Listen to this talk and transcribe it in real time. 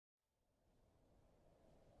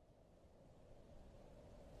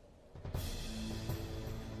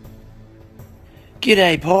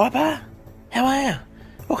G'day, Piper. How are you?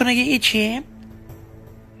 What can I get you, champ?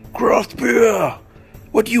 Craft beer!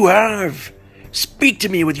 What do you have? Speak to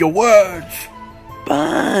me with your words!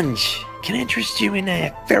 Bunch, can I interest you in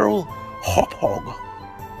a feral hop hog?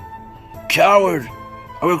 Coward!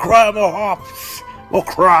 I require more hops, more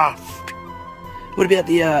craft! What about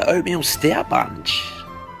the oatmeal stout bunch?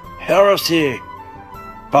 Heresy!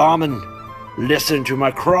 Barman, listen to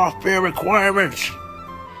my craft beer requirements!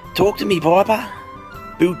 Talk to me, Piper.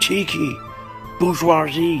 Boutique,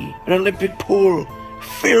 bourgeoisie, an Olympic pool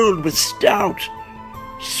filled with stout.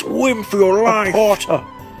 Swim for your life. A porter,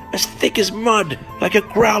 as thick as mud, like a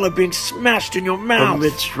growler being smashed in your mouth. A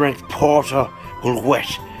mid-strength porter will wet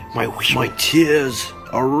my whistle. My tears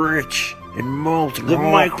are rich in molten The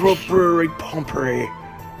hops. microbrewery Pompeii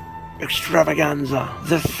extravaganza,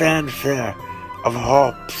 The fanfare of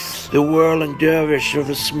hops. The whirling dervish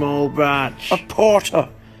of a small batch. a porter,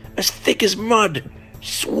 As thick as mud.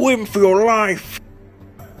 Swim for your life.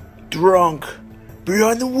 Drunk,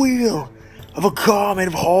 behind the wheel of a car made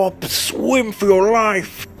of hops. Swim for your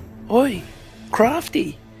life. Oi,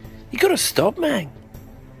 Crafty, you gotta stop, man.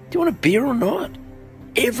 Do you want a beer or not?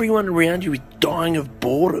 Everyone around you is dying of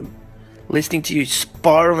boredom, listening to you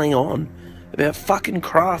spiraling on about fucking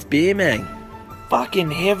craft beer, man. Fucking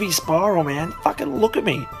heavy spiral, man. Fucking look at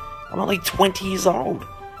me. I'm only 20 years old.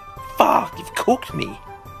 Fuck, you've cooked me.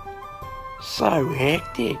 So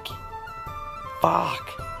hectic.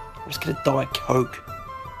 Fuck. I'm just gonna Diet Coke.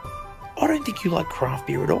 I don't think you like craft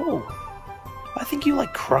beer at all. I think you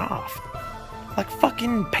like craft. Like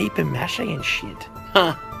fucking paper mache and shit.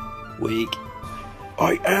 Huh. Weak.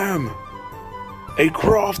 I am a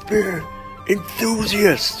craft beer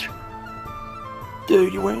enthusiast.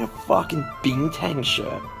 Dude, you're wearing a fucking Bintang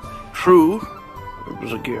shirt. True, it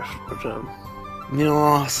was a gift, but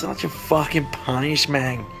No, such a fucking punish,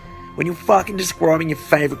 man. When you're fucking describing your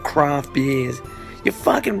favourite craft beers, you're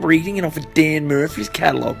fucking reading it off of Dan Murphy's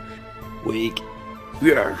catalogue. Weak.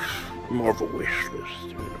 yes, more of a wish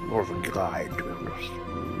list, more of a guide, to be honest.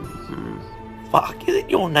 Fuck, is it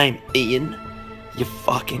your name Ian? You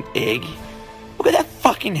fucking egg. Look at that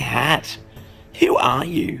fucking hat. Who are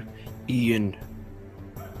you, Ian?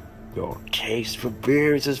 Your taste for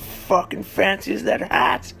beer is as fucking fancy as that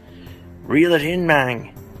hat. Reel it in,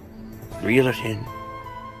 man. Reel it in.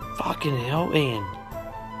 Fucking hell, Ian.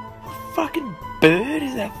 What fucking bird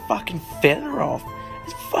is that fucking feather off?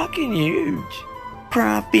 It's fucking huge.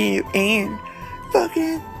 Craft beer and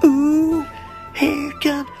fucking ooh. Here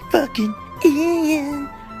comes fucking Ian.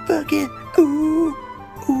 Fucking ooh.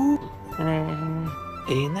 Ooh.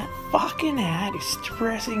 Ian, that fucking hat is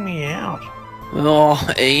stressing me out. Oh,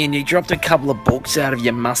 Ian, you dropped a couple of books out of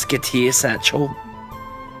your musketeer satchel.